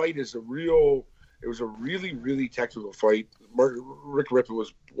that fight is it was a really, really technical fight. Rick Rippon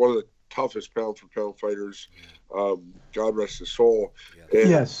was one of the toughest pound-for-pound fighters. God rest his soul. Yeah. And,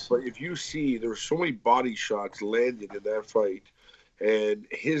 yes. But if you see, there were so many body shots landed in that fight, and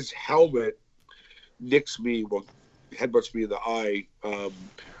his helmet nicks me, headbutts me in the eye.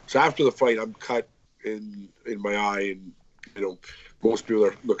 So after the fight, I'm cut in my eye, and most people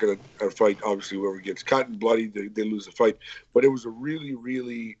are looking at a fight. Obviously, whoever gets cut and bloody, they lose the fight. But it was a really,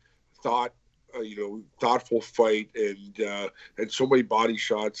 really thoughtful fight, and so many body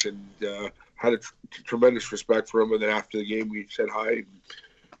shots, and had a tremendous respect for him. And then after the game, we said hi. And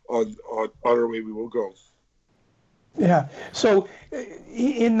on our way we will go. Yeah. So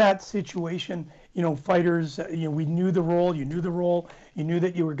in that situation, fighters, we knew the role, you knew the role, you knew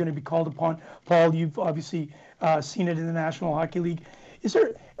that you were going to be called upon. Paul, you've obviously seen it in the National Hockey League.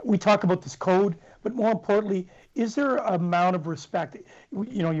 We talk about this code, but more importantly, is there an amount of respect?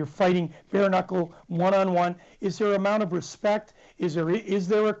 You're fighting bare knuckle, one-on-one. Is there an amount of respect? Is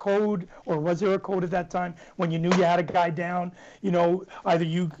there a code, or was there a code at that time when you knew you had a guy down? Either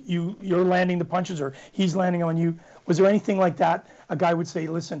you're landing the punches or he's landing on you. Was there anything like that? A guy would say,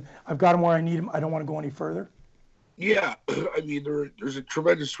 "Listen, I've got him where I need him. I don't want to go any further." Yeah, I mean, there's a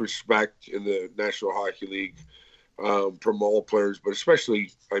tremendous respect in the National Hockey League from all players, but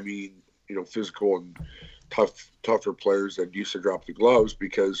especially, I mean, physical and tougher players that used to drop the gloves,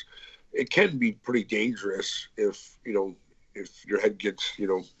 because it can be pretty dangerous if your head gets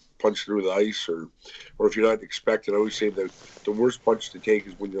punched through the ice, or if you're not expecting. I always say that the worst punch to take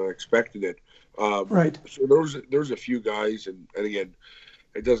is when you're not expecting it. Right. So there's a few guys, and again,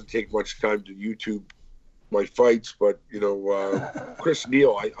 it doesn't take much time to YouTube my fights, but Chris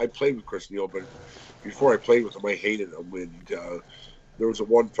Neal, I played with Chris Neal, but before I played with him, I hated him. And there was a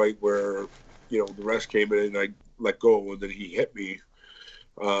one fight where the rest came in and I let go, and then he hit me,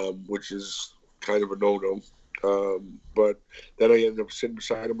 which is kind of a no-no. But then I ended up sitting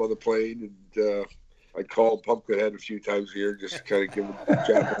beside him on the plane, and I'd call him Pumpkinhead a few times a year, just to kind of give him a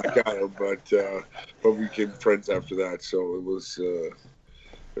jab back at him. But we became friends after that, so it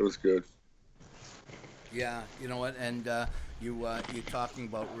was good. Yeah, you know what, and you talking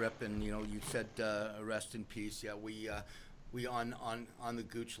about Rip, and you said rest in peace. Yeah, we on the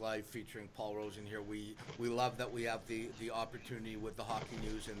Gouche Live featuring Paul Rosen here. We love that we have the opportunity with the Hockey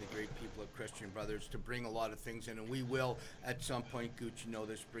News and the great people of Christian Brothers to bring a lot of things in, and we will at some point, Gouche,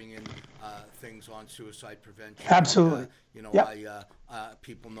 bring in things on suicide prevention. Absolutely. Yep.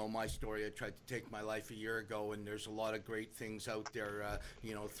 People know my story. I tried to take my life a year ago, and there's a lot of great things out there.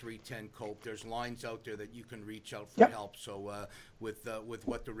 310 Cope. There's lines out there that you can reach out for help. So with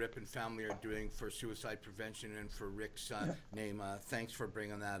what the Rip and family are doing for suicide prevention and for Rick's name, thanks for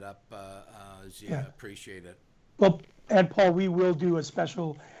bringing that up, Zia. Appreciate it. Well, and Paul, we will do a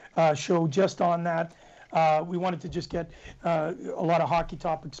special show just on that. We wanted to just get a lot of hockey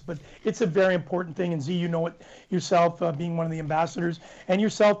topics, but it's a very important thing. And Z, you know it yourself, being one of the ambassadors, and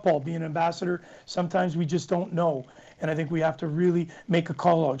yourself, Paul, being an ambassador. Sometimes we just don't know, and I think we have to really make a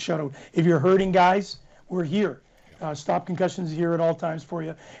call out, shout out. If you're hurting, guys, we're here. Stop Concussions is here at all times for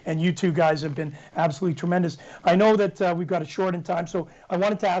you, and you two guys have been absolutely tremendous. I know that we've got a short in time, so I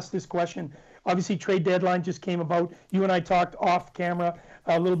wanted to ask this question. Obviously, trade deadline just came about. You and I talked off camera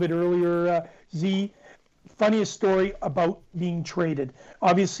a little bit earlier, Z. Funniest story about being traded.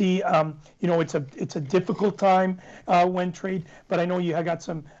 Obviously, it's a difficult time when trade, but I know you have got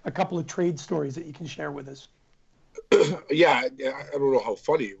a couple of trade stories that you can share with us. Yeah, I don't know how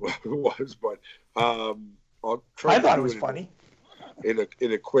funny it was, but I'll try. I thought it was funny. In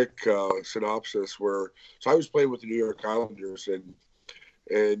a quick synopsis, so I was playing with the New York Islanders,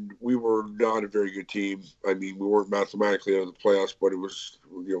 and we were not a very good team. I mean, we weren't mathematically out of the playoffs, but it was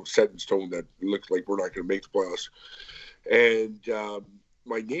set in stone that it looked like we're not going to make the playoffs. And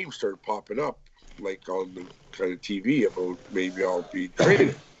my name started popping up like on the kind of TV about maybe I'll be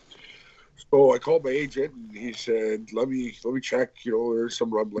traded. So I called my agent, and he said, "Let me check. There's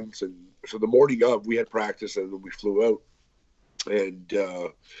some rumblings." And so the morning of, we had practice, and then we flew out. And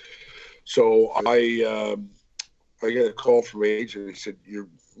so I got a call from my agent. He said, "You're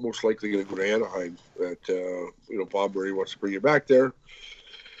most likely going to go to Anaheim. That Bob Murray wants to bring you back there."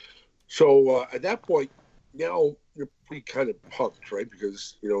 So at that point, now you're pretty kind of pumped, right?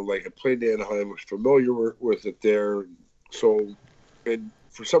 Because I played in Anaheim, was familiar with it there. So, and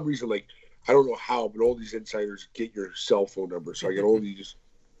for some reason, I don't know how, but all these insiders get your cell phone number. So I get all these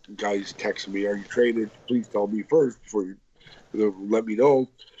guys texting me, "Are you traded? Please tell me first before you let me know."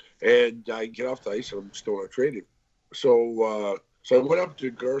 And I get off the ice, and I'm still not traded. So I went up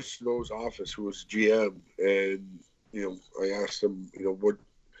to Garceau's office, who was GM, and I asked him, what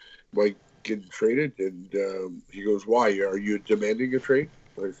am I getting traded? And he goes, "Why? Are you demanding a trade?"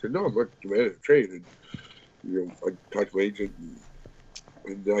 And I said, "No, I'm not demanding a trade." And I talked to my agent,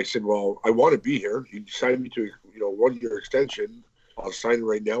 and I said, "Well, I want to be here. You signed me to a 1-year extension. I'll sign it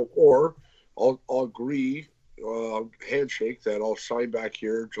right now, or I'll agree, handshake, that I'll sign back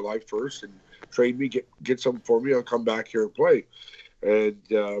here July 1st and trade me, get something for me. I'll come back here and play." And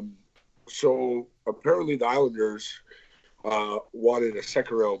so apparently the Islanders wanted a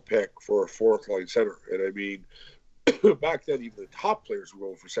second-round pick for a fourth-line center. And I mean, back then, even the top players were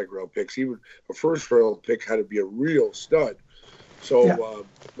going for second-round picks. Even a first-round pick had to be a real stud. So Yeah.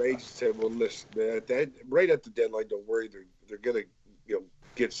 my agent said, "Well, listen, right at the deadline, don't worry. They're gonna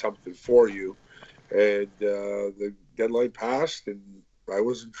get something for you." And the deadline passed, and I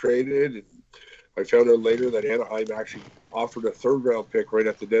wasn't traded. And I found out later that Anaheim actually offered a third-round pick right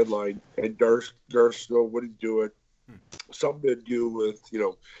at the deadline, and Darth Snow wouldn't do it. Something to do with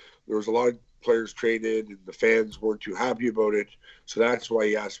there was a lot of players traded, and the fans weren't too happy about it. So that's why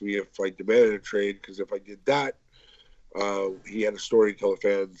he asked me if I demanded a trade, because if I did that, he had a story to tell the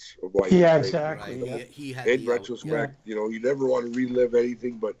fans of why he Yeah, traded. exactly. Right. Yeah. He had In the out. retrospect, you never want to relive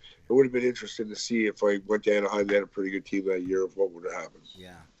anything, but it would have been interesting to see if I went to Anaheim. They had a pretty good team that year, of what would have happened.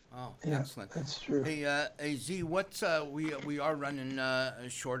 Yeah. Oh, Yeah, excellent. that's true. Hey, Z, what's we are running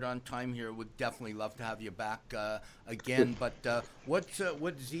short on time here. Would definitely love to have you back again. But what's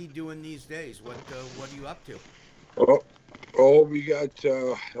Z doing these days? What are you up to? We got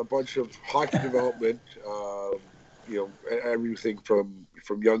a bunch of hockey development. Everything from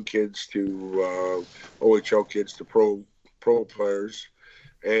young kids to OHL kids to pro players,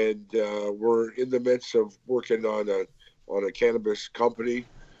 and we're in the midst of working on a cannabis company.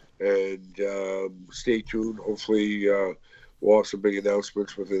 And stay tuned. Hopefully, we'll have some big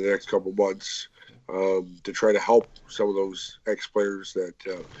announcements within the next couple of months to try to help some of those ex-players that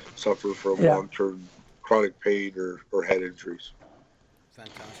suffer from long-term chronic pain or head injuries.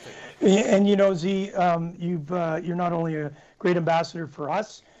 Fantastic. And Z, you're not only a great ambassador for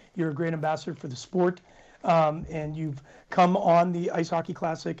us, you're a great ambassador for the sport, and you've come on the Ice Hockey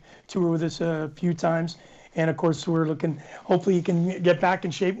Classic tour with us a few times. And of course, we're looking, hopefully you can get back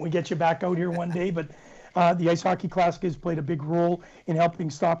in shape and we get you back out here one day. But the Ice Hockey Classic has played a big role in helping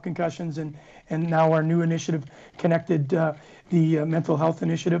stop concussions, and now our new initiative, Connected, the mental health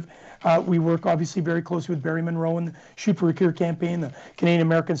initiative. We work obviously very closely with Barry Monroe and the Shoot for a Cure campaign, the Canadian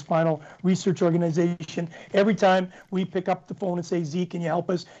American Spinal Research Organization. Every time we pick up the phone and say, Z, can you help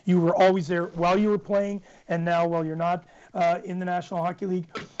us? You were always there while you were playing, and now while you're not in the National Hockey League.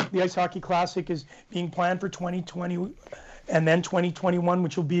 The Ice Hockey Classic is being planned for 2020 and then 2021,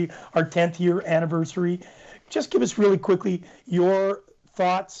 which will be our 10th year anniversary. Just give us really quickly your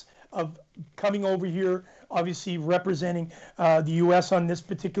thoughts of coming over here, obviously representing the U.S. on this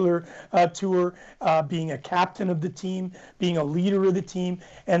particular tour, being a captain of the team, being a leader of the team,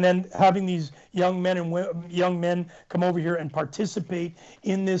 and then having these young men come over here and participate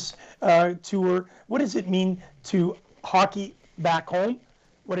in this tour. What does it mean to hockey back home?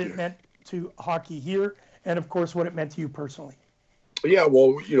 What it meant to hockey here, and of course what it meant to you personally. Yeah,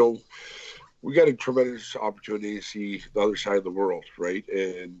 well, we got a tremendous opportunity to see the other side of the world, right?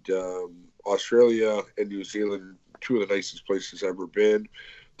 And Australia and New Zealand, two of the nicest places I've ever been.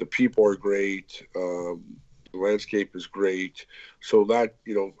 The people are great. The landscape is great. So that,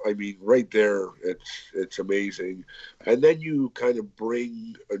 right there, it's amazing. And then you kind of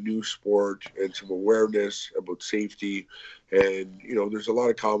bring a new sport and some awareness about safety. And, there's a lot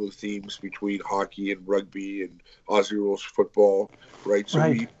of common themes between hockey and rugby and Aussie rules football, right?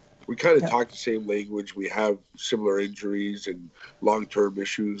 So we kind of talk the same language. We have similar injuries and long-term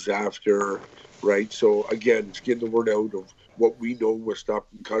issues after, right? So again, it's getting the word out of what we know with stop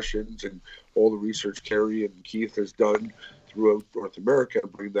concussions and all the research Kerry and Keith has done throughout North America,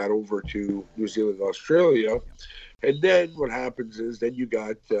 and bring that over to New Zealand and Australia. And then what happens is then you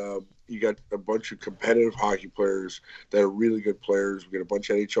got a bunch of competitive hockey players that are really good players. We got a bunch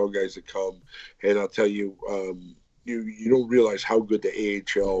of NHL guys that come, and I'll tell you, you don't realize how good the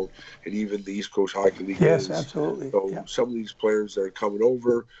AHL and even the East Coast Hockey League is. Yes, absolutely. So some of these players that are coming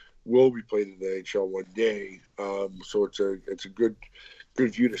over will be playing in the NHL one day. So it's a good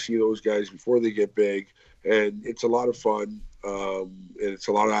view to see those guys before they get big, and it's a lot of fun, and it's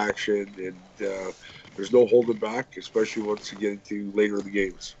a lot of action, and there's no holding back, especially once you get into later in the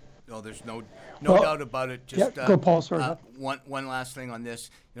games. No, there's no doubt about it. Just go, Paul. Sorry. One last thing on this.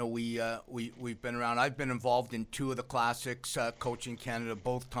 We've been around. I've been involved in two of the classics, coaching Canada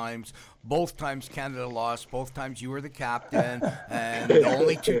both times. Both times Canada lost. Both times you were the captain, and the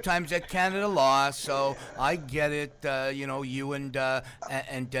only two times that Canada lost. So I get it. You and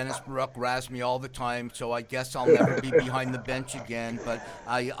Dennis Baruch razz me all the time. So I guess I'll never be behind the bench again. But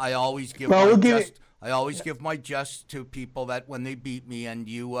I always give I always give my just to people that when they beat me, and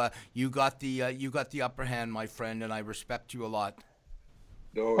you got the upper hand, my friend, and I respect you a lot.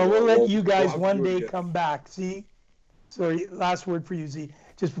 We'll let you guys one day come back. See, sorry, last word for you, Z.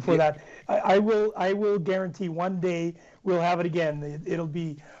 Just before that, I will guarantee one day we'll have it again. It'll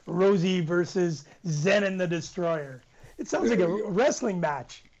be Rosie versus Zenon the Destroyer. It sounds like a wrestling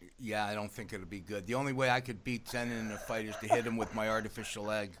match. Yeah, I don't think it'll be good. The only way I could beat Zenon in a fight is to hit him with my artificial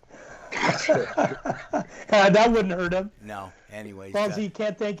leg. That wouldn't hurt him. No, anyways. Well, Z,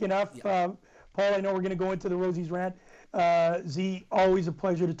 can't thank you enough. Yeah. Paul, I know we're going to go into the Rosie's rant. Z, always a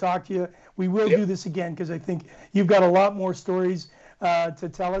pleasure to talk to you. We will do this again because I think you've got a lot more stories to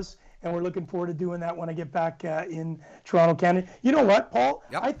tell us, and we're looking forward to doing that when I get back in Toronto, Canada. You know what, Paul?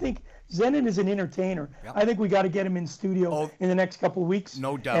 Yep. I think Zenon is an entertainer. Yep. I think we got to get him in studio in the next couple of weeks.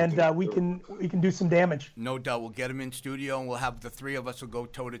 No doubt. And we can do some damage. No doubt. We'll get him in studio, and we'll have the three of us will go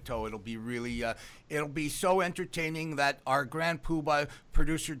toe-to-toe. It'll be really, it'll be so entertaining that our grand poobah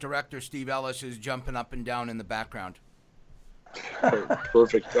producer-director, Steve Ellis, is jumping up and down in the background.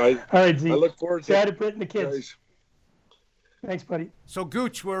 Perfect. All right, Z. I look forward to it. Britt and the kids. Guys. Thanks, buddy. So,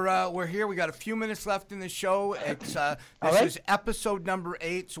 Gouche, we're here. We got a few minutes left in the show. It's this is episode number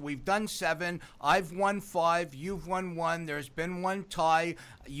 8. So we've done 7. I've won 5. You've won 1. There's been 1 tie.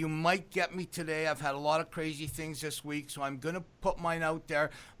 You might get me today. I've had a lot of crazy things this week, so I'm gonna put mine out there.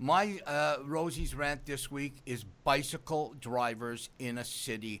 My Rosie's rant this week is bicycle drivers in a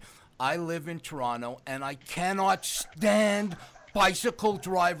city. I live in Toronto, and I cannot stand bicycle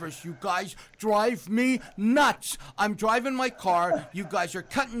drivers. You guys drive me nuts. I'm driving my car. You guys are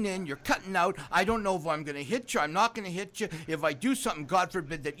cutting in. You're cutting out. I don't know if I'm going to hit you. I'm not going to hit you. If I do something, God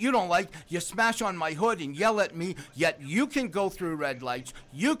forbid, that you don't like, you smash on my hood and yell at me. Yet you can go through red lights.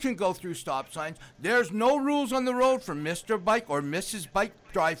 You can go through stop signs. There's no rules on the road for Mr. Bike or Mrs. Bike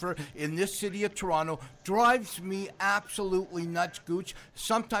driver in this city of Toronto. Drives me absolutely nuts, Gooch.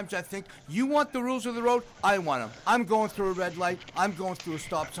 Sometimes I think, you want the rules of the road? I want them. I'm going through a red light. I'm going through a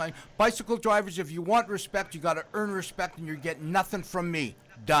stop sign. Bicycle drivers, if you want respect, you got to earn respect, and you're getting nothing from me.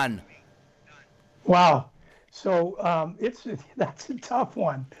 Done. Wow. So that's a tough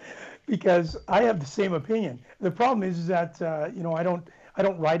one, because I have the same opinion. The problem is that I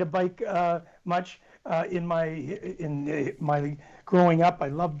don't ride a bike much in my growing up. I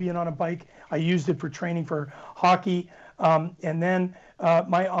loved being on a bike. I used it for training for hockey, and then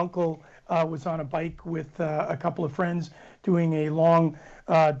my uncle was on a bike with a couple of friends doing a long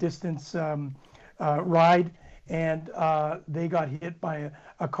distance ride, and they got hit by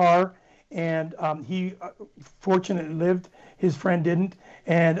a car, and he fortunately lived. His friend didn't,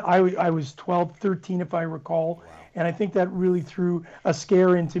 and I was 12, 13 if I recall. Wow. And I think that really threw a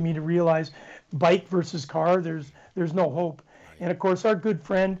scare into me to realize bike versus car, there's no hope. Right. And of course, our good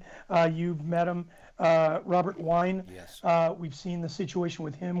friend, you've met him, Robert Wine. Yes. We've seen the situation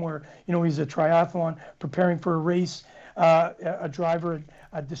with him where, he's a triathlon preparing for a race.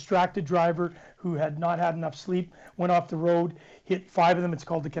 A distracted driver who had not had enough sleep, went off the road, hit 5 of them. It's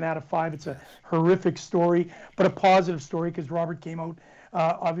called the Canada 5. It's a horrific story, but a positive story because Robert came out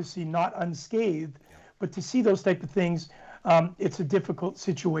obviously not unscathed. Yeah. But to see those type of things, it's a difficult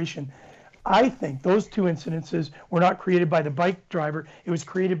situation. I think those 2 incidences were not created by the bike driver. It was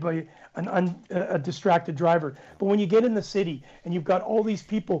created by a distracted driver. But when you get in the city and you've got all these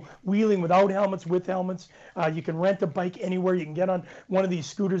people wheeling without helmets, with helmets, you can rent a bike anywhere. You can get on one of these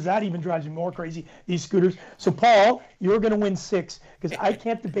scooters. That even drives me more crazy, these scooters. So, Paul, you're going to win 6 because I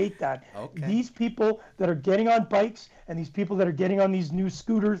can't debate that. Okay. These people that are getting on bikes and these people that are getting on these new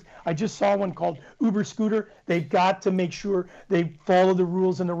scooters, I just saw one called Uber Scooter. They've got to make sure they follow the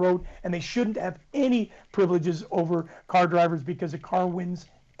rules on the road, and they shouldn't have any privileges over car drivers because a car wins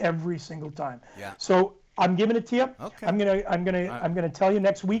every single time. Yeah. So I'm giving it to you. Okay. I'm gonna tell you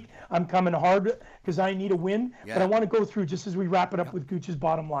next week. I'm coming hard because I need a win. Yeah. But I want to go through just as we wrap it up with Gooch's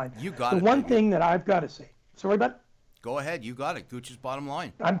bottom line. You got it. The one thing that I've got to say. Sorry, bud. Go ahead. You got it. Gooch's bottom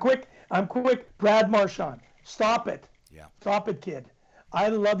line. I'm quick. Brad Marchand. Stop it. Yeah. Stop it, kid. I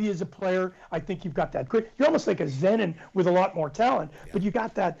love you as a player. I think you've got that grit. You're almost like a Zenon with a lot more talent, but you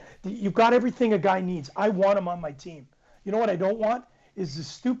got that. You've got everything a guy needs. I want him on my team. You know what I don't want is the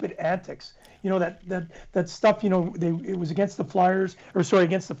stupid antics. That stuff. It was against the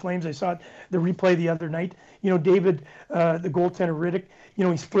against the Flames. I saw the replay the other night. David, the goaltender Riddick.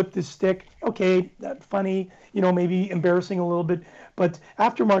 He's flipped his stick. Okay, that's funny. Maybe embarrassing a little bit. But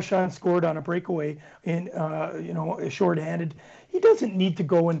after Marchand scored on a breakaway in, shorthanded, he doesn't need to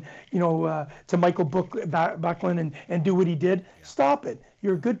go and, to Michael Buckland and do what he did. Yeah. Stop it.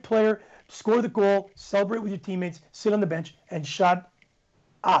 You're a good player. Score the goal. Celebrate with your teammates. Sit on the bench and shut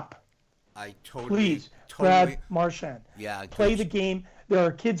up. I totally. Please, Brad Marchand. Yeah. Play the game. There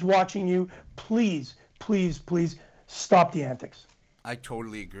are kids watching you. Please, please, please stop the antics. I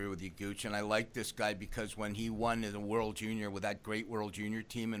totally agree with you, Gooch, and I like this guy because when he won in the World Junior with that great World Junior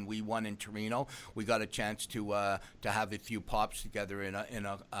team, and we won in Torino, we got a chance to have a few pops together in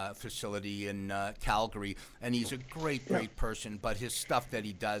a facility in Calgary, and he's a great person. But his stuff that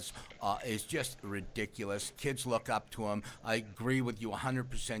he does is just ridiculous. Kids look up to him. I agree with you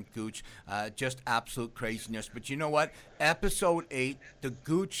 100%, Gooch. Just absolute craziness. But you know what? Episode 8, the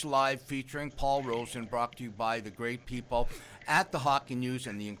Gouche Live featuring Paul Rosen, brought to you by the great people at the Hockey News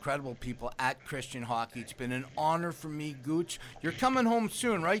and the incredible people at Christian Hockey. It's been an honor for me, Gouche. You're coming home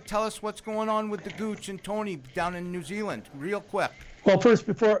soon, right? Tell us what's going on with the Gouche and Tony down in New Zealand, real quick. Well, first,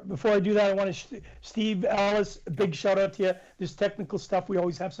 before I do that, I want to, Steve, Alice, a big shout out to you. This technical stuff we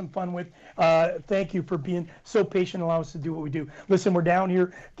always have some fun with. Thank you for being so patient and allow us to do what we do. Listen, we're down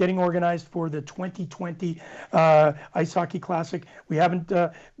here getting organized for the 2020 Ice Hockey Classic. We haven't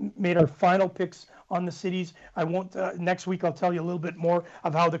made our final picks on the cities. I won't, next week I'll tell you a little bit more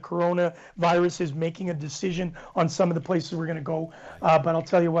of how the coronavirus is making a decision on some of the places we're going to go. But I'll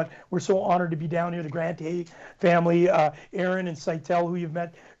tell you what, we're so honored to be down here. The Grant Hay family, Aaron and Seitel, who you've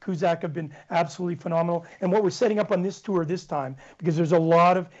met, Kuzak, have been absolutely phenomenal. And what we're setting up on this tour this time, because there's a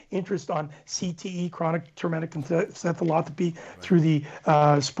lot of interest on CTE, chronic traumatic encephalopathy, through the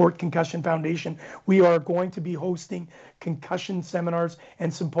Sport Concussion Foundation, we are going to be hosting concussion seminars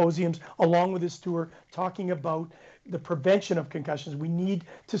and symposiums along with this tour, talking about the prevention of concussions. We need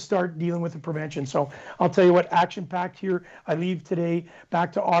to start dealing with the prevention. So I'll tell you what, action-packed here. I leave today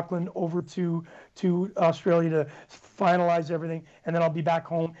back to Auckland, over to Australia to finalize everything, and then I'll be back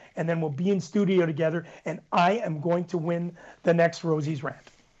home, and then we'll be in studio together, and I am going to win the next Rosie's Rant.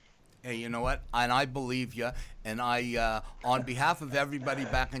 Hey, you know what? And I believe you. And I, on behalf of everybody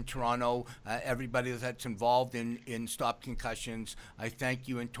back in Toronto, everybody that's involved in Stop Concussions, I thank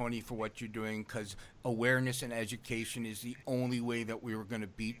you and Tony for what you're doing, because awareness and education is the only way that we were going to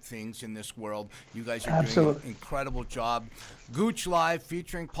beat things in this world. You guys are doing an incredible job. Gouche Live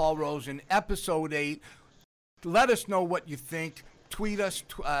featuring Paul Rosen, Episode 8. Let us know what you think. Tweet us,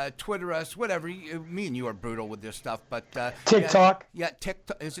 Twitter us, whatever. Me and you are brutal with this stuff, but TikTok. Yeah,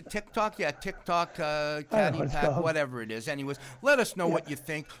 TikTok. Is it TikTok? Yeah, TikTok, Caddy Pack, whatever it is. Anyways, let us know what you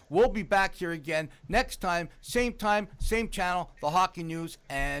think. We'll be back here again next time, same channel, the Hockey News,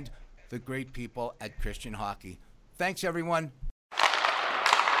 and the great people at Christian Hockey. Thanks, everyone.